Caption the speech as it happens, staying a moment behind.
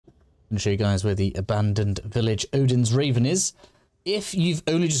going to show you guys where the abandoned village Odin's Raven is. If you've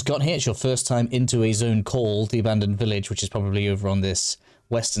only just got here, it's your first time into a zone called the abandoned village, which is probably over on this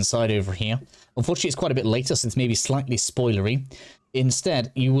western side over here. Unfortunately, it's quite a bit later, so it's maybe slightly spoilery.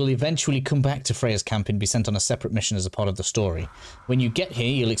 Instead, you will eventually come back to Freya's camp and be sent on a separate mission as a part of the story. When you get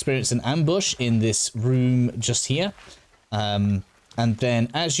here, you'll experience an ambush in this room just here. And then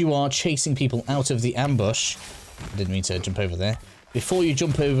as you are chasing people out of the ambush, I didn't mean to jump over there. Before you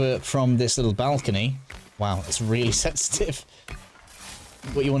jump over from this little balcony, wow, it's really sensitive.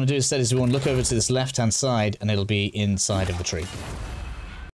 What you want to do instead is you want to look over to this left-hand side and it'll be inside of the tree.